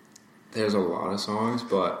mean, there's a lot of songs,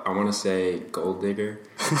 but I want to say Gold Digger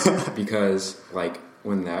because, like,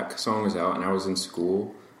 when that song was out and I was in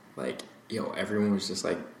school, like, yo, everyone was just,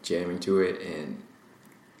 like, jamming to it, and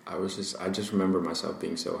I just remember myself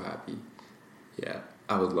being so happy. Yeah,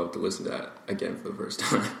 I would love to listen to that again for the first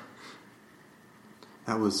time.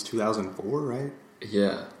 That was 2004, right?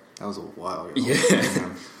 Yeah. That was a while ago.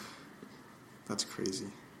 Yeah. That's crazy.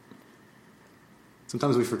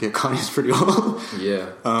 Sometimes we forget Kanye's pretty old.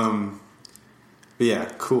 Yeah. But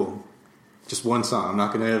yeah, cool. Just one song. I'm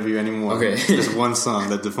not going to interview anymore. Okay. Just one song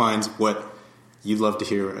that defines what you'd love to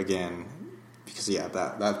hear again. Because yeah,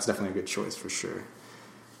 that's definitely a good choice for sure.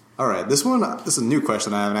 All right, this is a new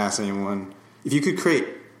question I haven't asked anyone. If you could create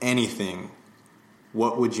anything,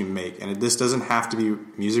 what would you make? And this doesn't have to be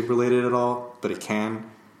music related at all, but it can.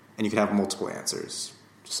 And you could have multiple answers.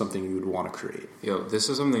 Just something you would want to create. Yo, this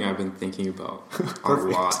is something I've been thinking about a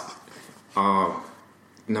lot.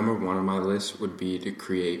 Number one on my list would be to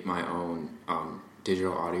create my own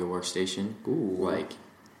digital audio workstation. Ooh. Like,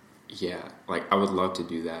 yeah, like I would love to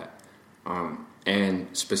do that.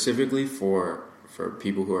 And specifically for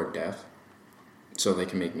people who are deaf, so they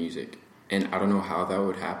can make music. And I don't know how that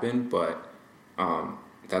would happen, but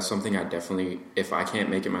that's something I definitely, if I can't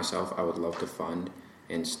make it myself, I would love to fund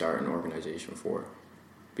and start an organization for.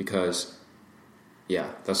 Because,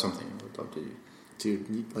 yeah, that's something I would love to do.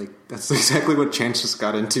 Dude, like, that's exactly what Chance just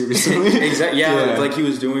got into recently. Exactly. Yeah, like he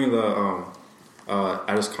was doing the,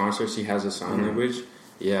 at his concerts, he has a sign language.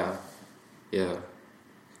 Yeah. Yeah.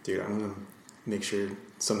 Dude, I'm going to make sure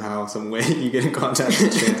somehow, some way you get in contact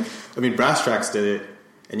with Chance. I mean, Brass Tracks did it,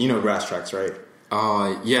 and you know Brass Tracks, right?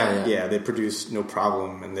 Yeah. Yeah, they produced No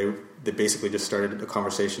Problem, and they basically just started a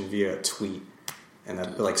conversation via a tweet. And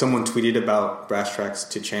that, like, someone tweeted about Brass Tracks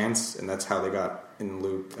to Chance, and that's how they got in the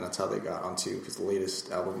loop, and that's how they got onto his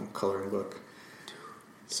latest album, Coloring Book.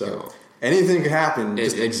 So anything could happen.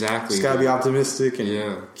 Exactly. Just gotta be optimistic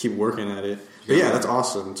and keep working at it. But yeah, that's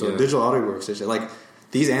awesome. So digital audio workstation, like,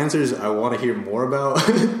 these answers I want to hear more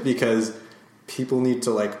about because people need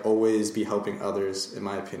to, like, always be helping others, in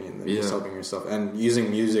my opinion, than just helping yourself. And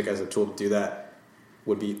using music as a tool to do that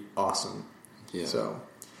would be awesome. Yeah. So,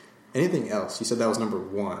 anything else? You said that was number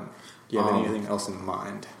one. Do you have anything else in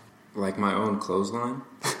mind? Like my own clothesline?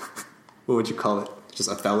 What would you call it? Just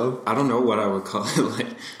Othello? I don't know what I would call it. Like,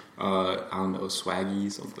 I don't know, swaggy,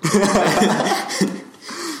 something like that.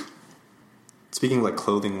 Speaking of, like,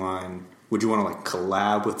 clothing line, would you want to, like,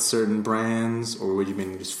 collab with certain brands, or would you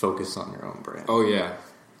mainly just focus on your own brand? Oh, yeah.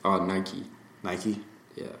 Nike. Nike.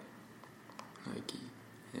 Yeah, Nike.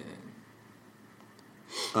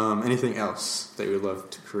 Anything else that you would love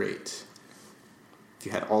to create? If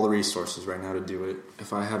you had all the resources right now to do it.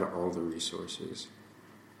 If I had all the resources,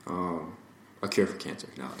 a cure for cancer.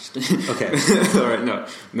 No, I'm just kidding. Okay. All right,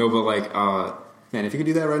 no, but like, man, if you could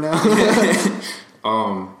do that right now.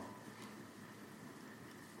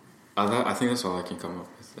 I think that's all I can come up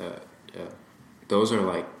with. Yeah, those are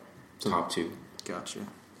like top two. Gotcha.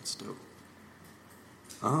 That's dope.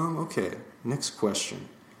 Okay. Next question.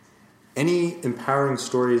 Any empowering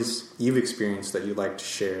stories you've experienced that you'd like to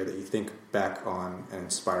share that you think back on and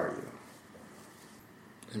inspire you?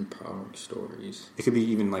 Empowering stories. It could be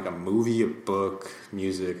even like a movie, a book,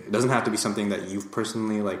 music. It doesn't have to be something that you've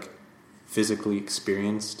personally like physically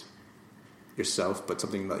experienced yourself, but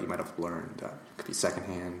something that you might have learned that could be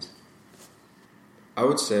secondhand. I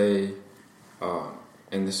would say,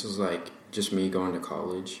 and this is like just me going to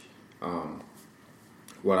college,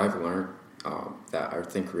 what I've learned that I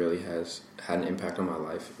think really has had an impact on my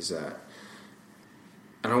life is that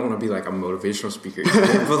I don't want to be like a motivational speaker,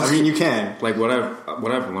 but like, I mean, you can. Like what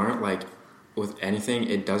I've learned, like with anything,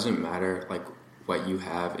 it doesn't matter like what you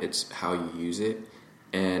have, it's how you use it.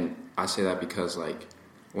 And I say that because like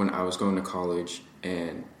when I was going to college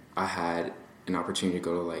and I had an opportunity to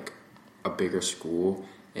go to like a bigger school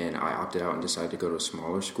and I opted out and decided to go to a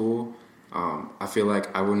smaller school, I feel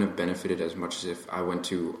like I wouldn't have benefited as much as if I went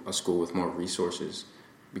to a school with more resources,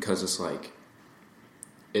 because it's like,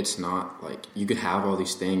 it's not like you could have all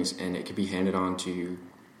these things and it could be handed on to you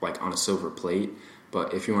like on a silver plate,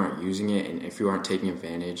 but if you aren't using it and if you aren't taking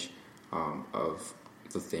advantage of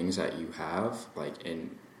the things that you have, like,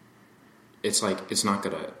 and it's like, it's not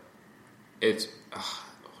gonna, it's,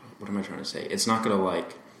 what am I trying to say? It's not gonna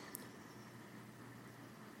like,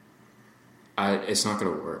 it's not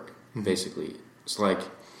gonna work. Basically, it's like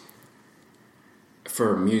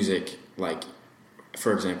for music, like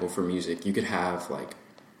for example, for music, you could have like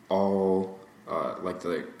all like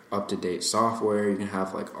the up-to-date software, you can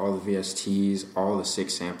have like all the VSTs, all the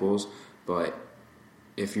 6 samples, but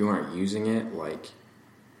if you aren't using it, like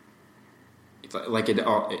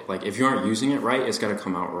if you aren't using it right, it's gonna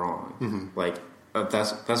come out wrong. Mm-hmm. Like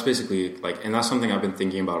that's basically like, and that's something I've been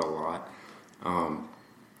thinking about a lot,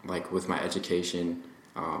 like with my education.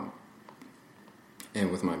 And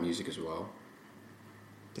with my music as well.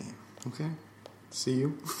 Damn. Okay. See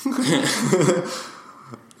you.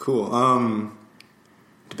 Cool.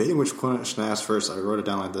 Debating which question I ask first. I wrote it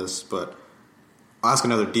down like this, but I'll ask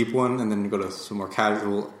another deep one and then go to some more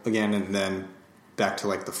casual again and then back to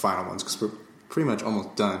like the final ones because we're pretty much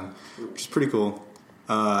almost done, which is pretty cool.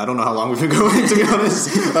 I don't know how long we've been going, to be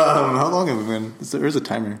honest. How long have we been? There's a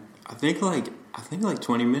timer. I think like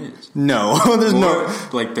 20 minutes. No, there's no.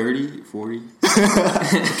 Like 30, 40.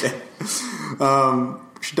 Okay.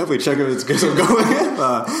 We should definitely check if it's good or going.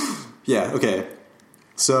 Yeah, okay.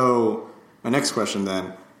 So, my next question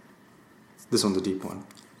then. This one's a deep one.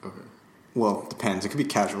 Okay. Well, it depends. It could be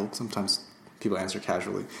casual. Sometimes people answer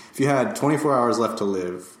casually. If you had 24 hours left to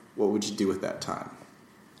live, what would you do with that time?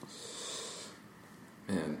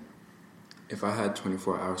 Man, if I had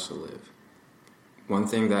 24 hours to live, one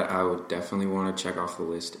thing that I would definitely want to check off the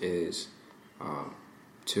list is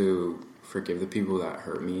to forgive the people that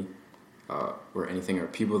hurt me or anything, or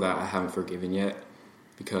people that I haven't forgiven yet,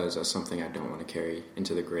 because that's something I don't want to carry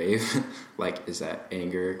into the grave. Like, is that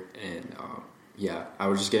anger? And yeah, I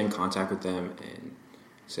would just get in contact with them and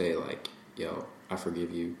say like, yo, I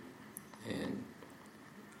forgive you. And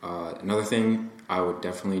another thing, I would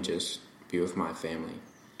definitely just be with my family.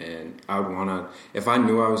 And I would want to, if I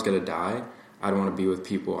knew I was going to die, I'd want to be with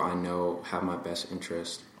people I know have my best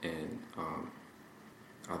interest and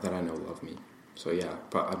that I know love me. So yeah,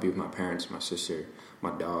 but I'd be with my parents, my sister,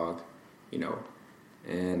 my dog, you know,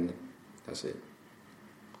 and that's it.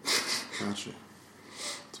 Gotcha.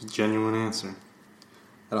 It's a genuine answer.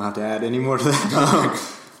 I don't have to add any more to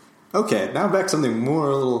that. Okay, now back to something a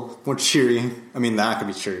little more cheery. I mean, that could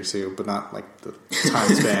be cheery too, but not like the time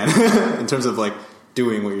span in terms of like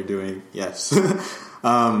doing what you're doing. Yes.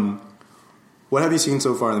 What have you seen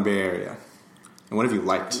so far in the Bay Area? And what have you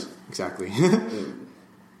liked, exactly?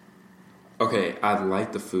 Okay, I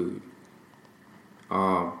like the food.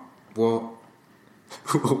 Well...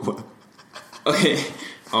 Okay,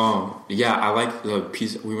 yeah, I like the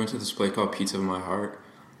pizza. We went to this place called Pizza of My Heart.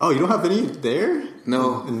 Oh, you don't have any there?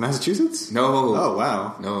 No. In Massachusetts? No. Oh,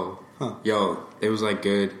 wow. No. Huh. Yo, it was like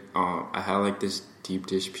good. I had like this deep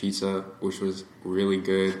dish pizza, which was really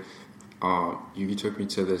good. Yuki took me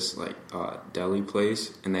to this like deli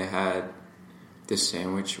place, and they had this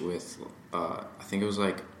sandwich with I think it was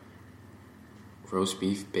like roast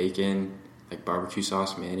beef, bacon, like barbecue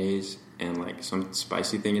sauce, mayonnaise, and like some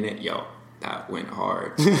spicy thing in it. Yo, that went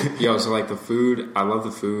hard. Yo, so like the food, I love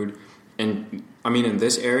the food. And I mean, in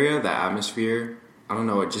this area, the atmosphere, I don't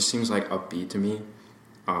know, it just seems like upbeat to me.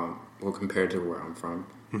 Well, compared to where I'm from.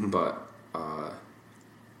 Mm-hmm. But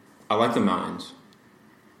I like the mountains.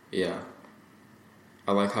 Yeah.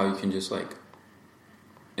 I like how you can just like,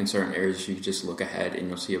 in certain areas, you can just look ahead and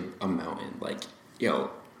you'll see a mountain. Like,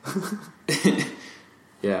 yo.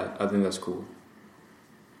 Yeah, I think that's cool.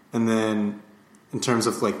 And then, in terms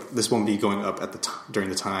of like, this won't be going up at during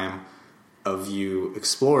the time of you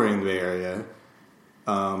exploring the area,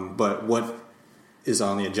 but what is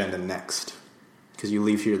on the agenda next? Because you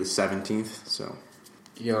leave here the 17th, so.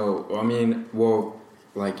 Yo, I mean, well,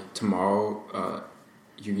 like tomorrow,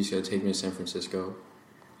 Yugi's gonna take me to San Francisco,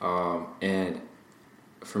 and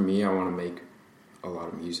for me, I want to make a lot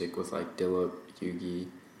of music with like Dilla, Yugi,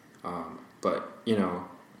 but you know,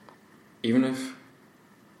 even if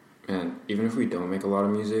we don't make a lot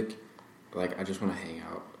of music, like I just want to hang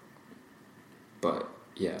out. But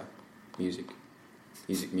yeah, music.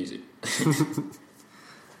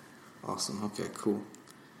 Awesome. Okay, cool.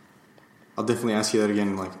 I'll definitely ask you that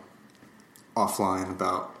again, like offline,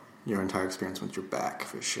 about your entire experience once you're back,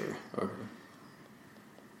 for sure. Okay.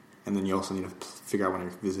 And then you also need to figure out when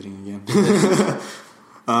you're visiting again.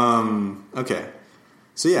 Okay.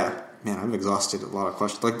 So yeah, man, I've exhausted a lot of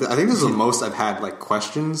questions. Like, I think this is the most I've had, like,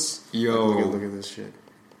 questions. Yo. Like, look at this shit.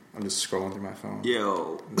 I'm just scrolling through my phone.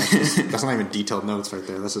 Yo. That's not even detailed notes right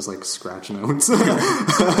there. That's just like scratch notes.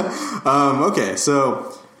 Okay,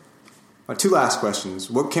 so two last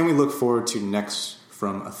questions. What can we look forward to next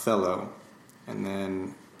from Othello? And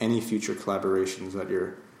then any future collaborations that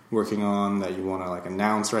you're working on that you want to like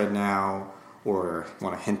announce right now or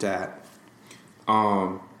want to hint at?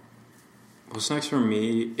 What's next for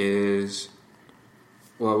me is,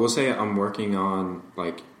 well, I will say I'm working on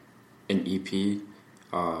like an EP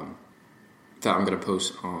that I'm going to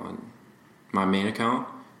post on my main account.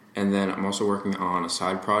 And then I'm also working on a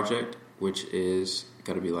side project, which is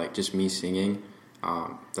going to be like just me singing.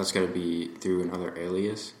 That's going to be through another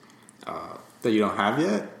alias. That you don't have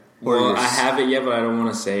yet? Well, I have it yet, but I don't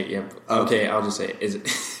want to say it yet. Okay, I'll just say it. It's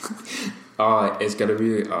going to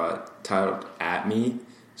be titled At Me.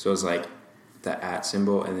 So it's like the at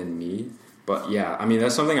symbol and then me. But yeah, I mean,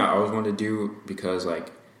 that's something I always wanted to do because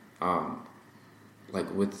like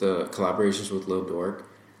with the collaborations with Lil Dork,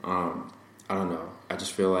 I don't know. I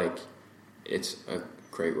just feel like it's a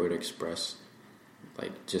great way to express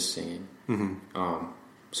like just singing. Mm-hmm.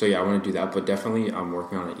 So yeah, I want to do that, but definitely I'm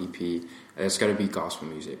working on an EP. It's got to be gospel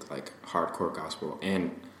music, like hardcore gospel,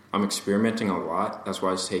 and I'm experimenting a lot. That's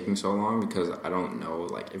why it's taking so long because I don't know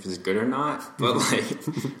like if it's good or not. But like,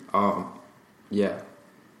 yeah.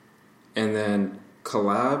 And then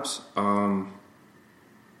collabs. I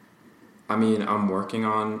mean, I'm working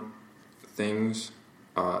on things.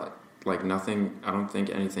 Like nothing. I don't think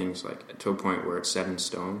anything's like to a point where it's set in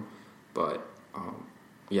stone. But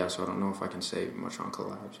yeah, so I don't know if I can say much on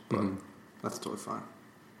collabs. But that's totally fine.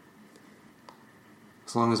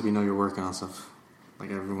 As long as we know you're working on stuff,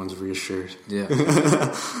 like everyone's reassured. Yeah.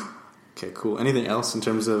 Okay, cool. Anything else in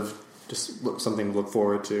terms of just something to look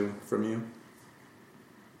forward to from you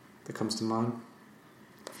that comes to mind?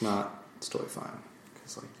 If not, it's totally fine.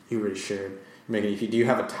 Because like you already shared, you're making EP. Do you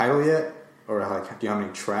have a title yet, or like do you know how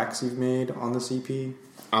many tracks you've made on this EP?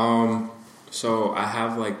 So I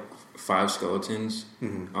have like 5 skeletons.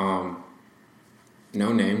 Mm-hmm.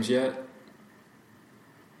 No names yet.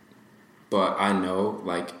 But I know,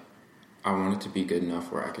 like, I want it to be good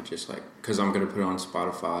enough where I could just, like... Because I'm going to put it on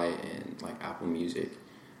Spotify and, like, Apple Music.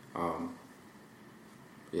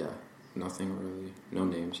 Yeah, nothing really. No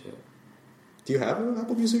names yet. Do you have an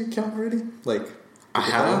Apple Music account already? Like, I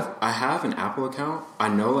have an Apple account. I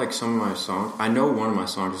know, like, some of my songs... I know one of my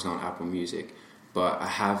songs is on Apple Music. But I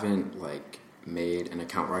haven't, like, made an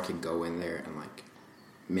account where I could go in there and, like,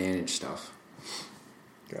 manage stuff.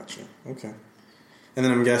 Gotcha. Okay. And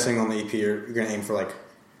then I'm guessing on the EP you're going to aim for like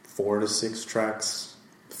 4 to 6 tracks?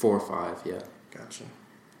 4 or 5, yeah. Gotcha.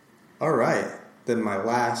 All right. Then my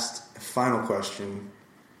last, final question.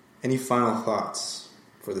 Any final thoughts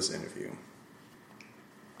for this interview?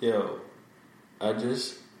 Yo,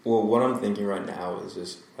 what I'm thinking right now is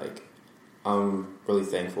just like, I'm really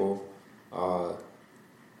thankful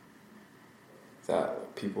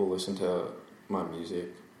that people listen to my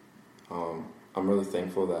music. I'm really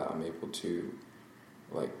thankful that I'm able to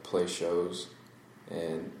like play shows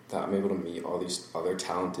and that I'm able to meet all these other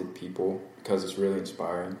talented people because it's really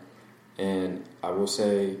inspiring. And I will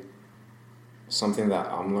say something that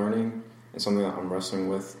I'm learning and something that I'm wrestling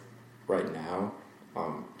with right now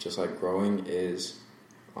just like growing is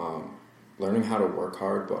learning how to work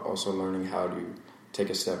hard, but also learning how to take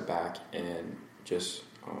a step back and just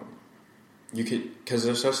you could, because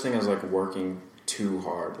there's such thing as like working too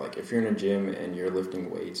hard. Like if you're in a gym and you're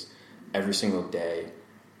lifting weights every single day,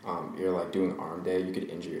 you're like doing arm day, you could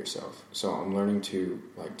injure yourself. So I'm learning to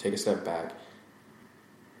like take a step back,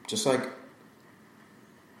 just like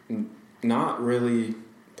not really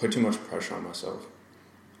put too much pressure on myself,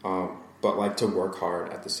 but like to work hard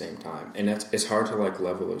at the same time. And it's hard to like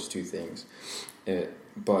level those two things,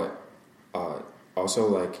 but also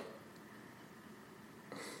like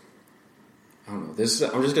I don't know. I'm just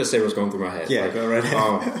gonna say what's going through my head. Yeah, like, go right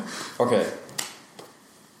ahead. Okay,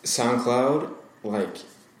 SoundCloud, like,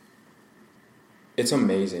 it's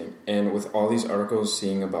amazing, and with all these articles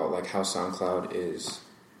seeing about like how SoundCloud is,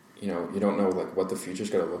 you know, you don't know like what the future's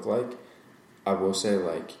gonna look like. I will say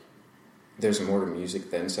like there's more to music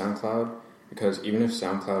than SoundCloud, because even if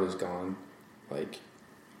SoundCloud is gone, like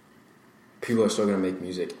people are still gonna make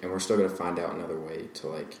music, and we're still gonna find out another way to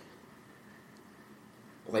like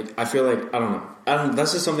I feel like I don't know.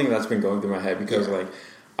 That's just something that's been going through my head, because like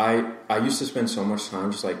I used to spend so much time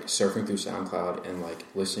just like surfing through SoundCloud and like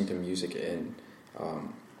listening to music and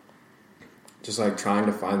just like trying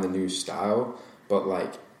to find the new style, but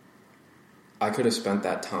like I could have spent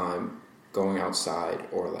that time going outside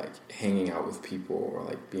or like hanging out with people or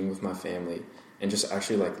like being with my family and just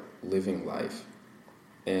actually like living life.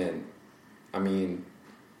 And I mean,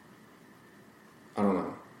 I don't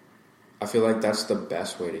know. I feel like that's the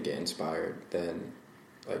best way to get inspired than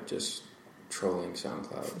like just trolling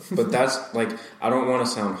SoundCloud. But that's like, I don't want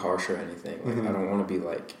to sound harsh or anything. Like I don't want to be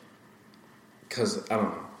like, because I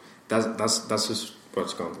don't know. That's just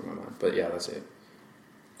what's going through my mind. But yeah, that's it.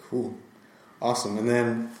 Cool. Awesome. And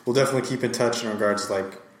then we'll definitely keep in touch in regards to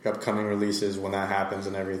like upcoming releases when that happens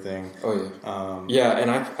and everything. Oh yeah. Yeah,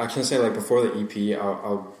 and I can say like before the EP,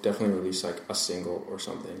 I'll definitely release like a single or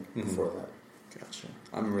something before that. Gotcha.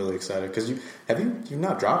 I'm really excited because you've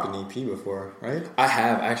not dropped an EP before, right? I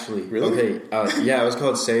have actually. Really? Okay. Yeah, it was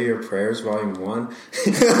called "Say Your Prayers" Volume 1.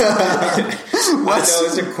 I know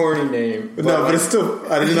it's a corny name. But it's still.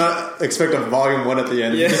 I did not expect a Volume 1 at the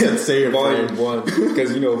end. Yeah, you said "Say Your Volume Prayers." 1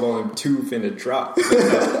 because Volume 2 finna drop.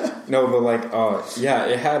 No, but like, yeah,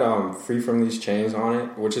 it had "Free from These Chains" on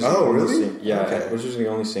it, which is really? Which is the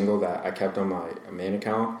only single that I kept on my main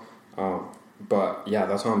account. But yeah,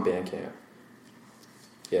 that's on Bandcamp.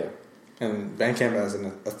 Yeah. And Bandcamp as an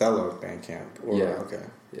Othello Bandcamp. Yeah. Okay.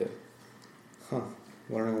 Yeah. Huh.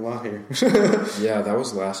 Learning a lot here. Yeah, that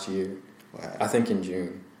was last year. Wow. I think in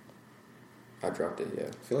June. I dropped it, yeah.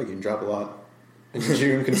 I feel like you drop a lot in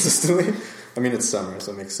June consistently. I mean, it's summer,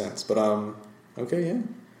 so it makes sense. But, okay, yeah.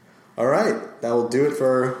 All right. That will do it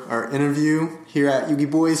for our interview here at Yugi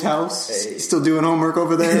Boy's house. Hey. Still doing homework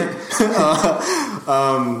over there.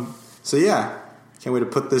 So, yeah. Can't wait to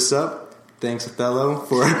put this up. Thanks, Othello,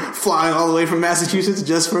 for flying all the way from Massachusetts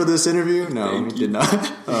just for this interview. No, we did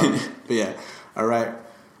not. But yeah. All right.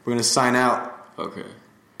 We're going to sign out. Okay.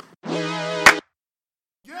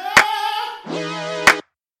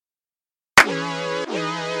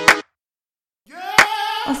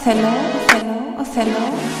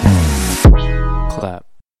 Othello.